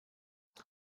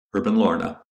Urban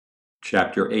Lorna,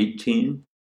 Chapter 18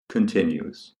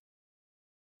 continues.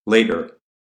 Later,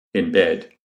 in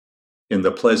bed, in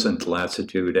the pleasant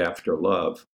lassitude after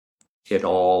love, it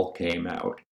all came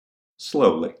out,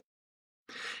 slowly.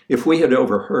 If we had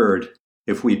overheard,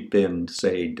 if we'd been,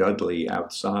 say, Dudley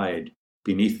outside,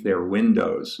 beneath their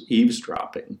windows,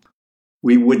 eavesdropping,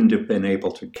 we wouldn't have been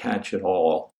able to catch it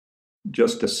all.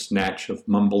 Just a snatch of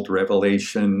mumbled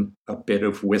revelation, a bit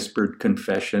of whispered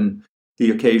confession, the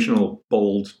occasional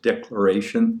bold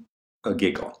declaration, a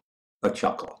giggle, a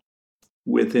chuckle,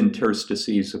 with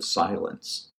interstices of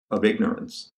silence, of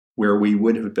ignorance, where we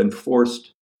would have been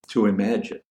forced to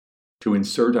imagine, to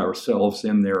insert ourselves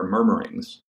in their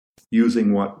murmurings,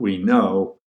 using what we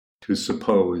know to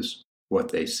suppose what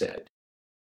they said.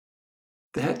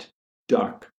 That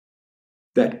duck,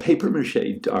 that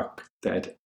papier-mâché duck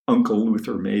that Uncle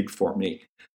Luther made for me,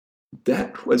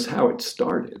 that was how it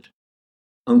started.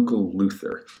 Uncle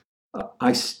Luther.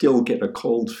 I still get a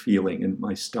cold feeling in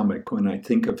my stomach when I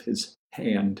think of his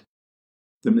hand,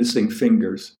 the missing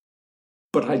fingers.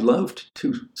 But I loved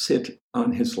to sit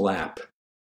on his lap.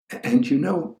 And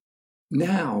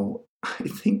now I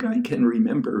think I can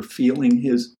remember feeling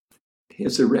his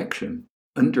erection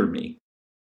under me.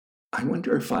 I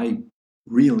wonder if I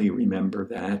really remember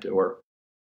that, or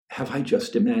have I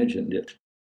just imagined it?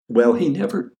 Well, he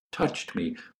never touched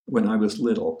me when I was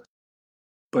little,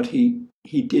 but he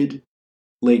did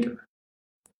later.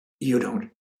 You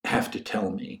don't have to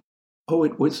tell me. Oh,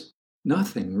 it was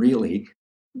nothing, really.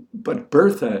 But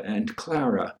Bertha and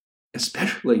Clara,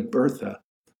 especially Bertha,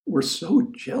 were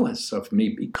so jealous of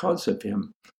me because of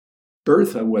him.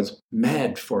 Bertha was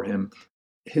mad for him.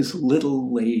 His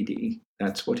little lady,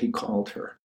 that's what he called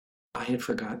her. I had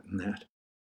forgotten that.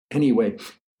 Anyway,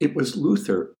 it was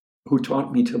Luther who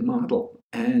taught me to model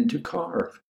and to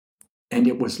carve. And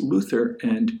it was Luther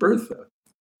and Bertha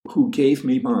who gave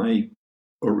me my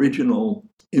original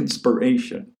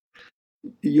inspiration.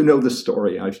 You know the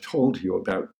story I've told you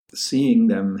about seeing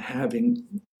them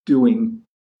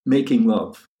making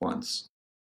love once.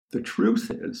 The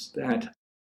truth is that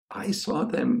I saw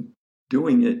them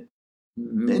doing it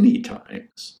many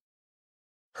times.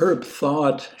 Herb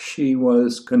thought she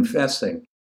was confessing,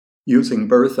 using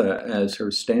Bertha as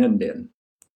her stand-in.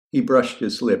 He brushed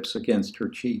his lips against her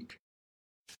cheek.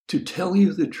 To tell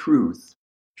you the truth,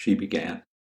 she began.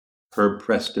 Herb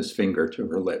pressed his finger to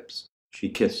her lips. She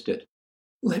kissed it.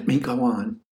 Let me go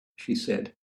on, she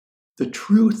said. The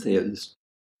truth is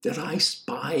that I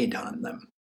spied on them,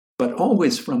 but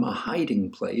always from a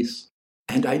hiding place,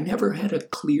 and I never had a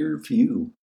clear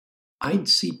view. I'd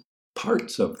see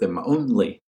parts of them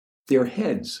only, their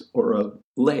heads or a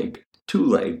leg, 2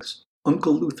 legs,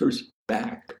 Uncle Luther's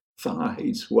back,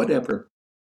 thighs, whatever.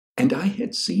 And I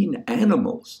had seen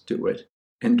animals do it,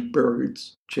 and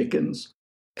birds, chickens,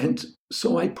 and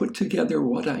so I put together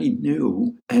what I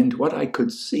knew and what I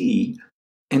could see,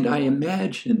 and I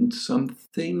imagined some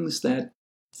things that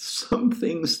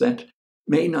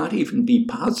may not even be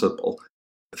possible,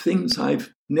 things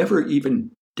I've never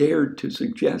even dared to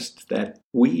suggest that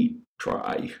we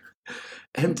try.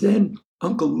 And then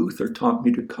Uncle Luther taught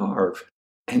me to carve,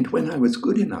 and when I was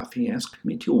good enough, he asked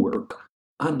me to work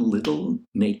on little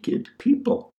naked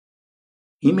people.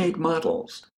 He made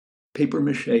models,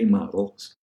 papier-mâché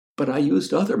models, but I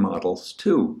used other models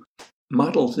too,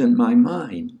 models in my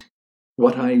mind,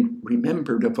 what I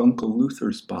remembered of Uncle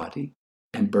Luther's body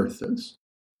and Bertha's,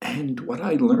 and what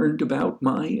I learned about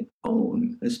my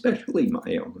own, especially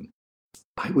my own.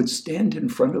 I would stand in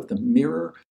front of the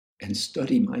mirror and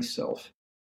study myself,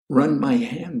 run my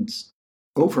hands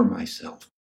over myself,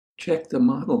 check the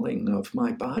modeling of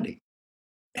my body.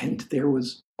 And there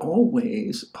was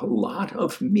always a lot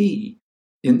of me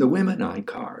in the women I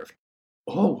carved,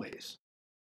 always.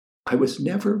 I was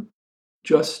never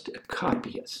just a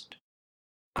copyist.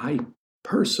 I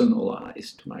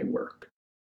personalized my work.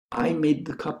 I made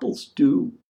the couples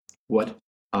do what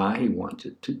I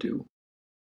wanted to do.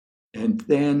 And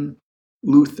then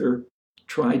Luther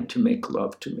tried to make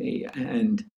love to me,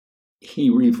 and he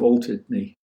revolted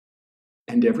me,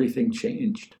 and everything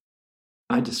changed.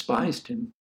 I despised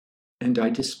him. And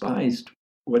I despised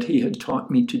what he had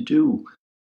taught me to do.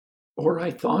 Or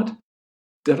I thought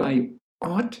that I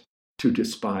ought to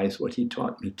despise what he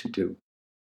taught me to do.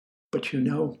 But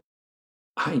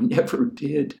I never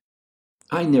did.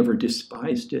 I never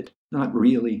despised it, not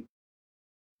really.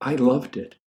 I loved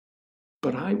it.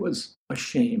 But I was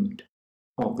ashamed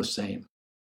all the same.